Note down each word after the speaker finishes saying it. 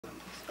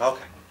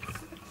Okay.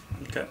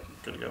 Okay,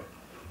 good to go.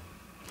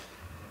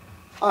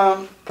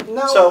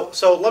 No.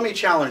 So let me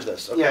challenge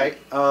this, okay?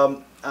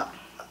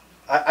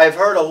 I've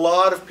heard a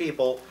lot of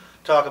people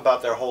talk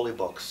about their holy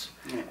books,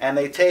 and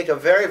they take a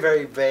very,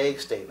 very vague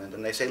statement,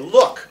 and they say,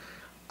 look,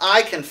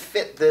 I can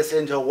fit this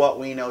into what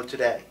we know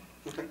today.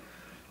 Okay.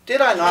 Did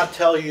I not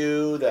tell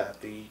you that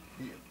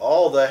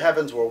all the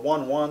heavens were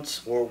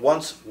once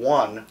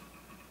one,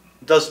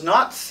 does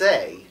not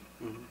say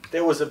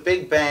there was a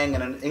big bang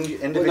and an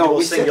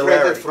individual singularity.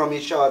 Separated from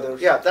each other.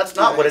 Yeah, that's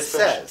not what it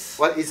says.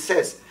 What it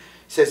says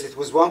it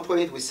was one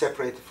point, we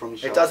separated from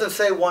each other. It doesn't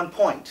say 1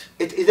 point.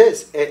 It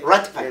is.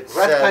 Ratpan.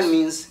 Ratpan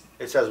means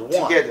it says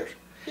one. Together.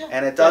 Yeah.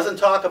 And it doesn't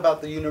talk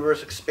about the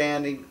universe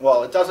expanding.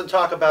 Well, it doesn't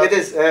talk about... It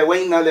is.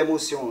 وَإِنَّا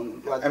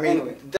لَمُوسِعُونَ. I mean, anyway.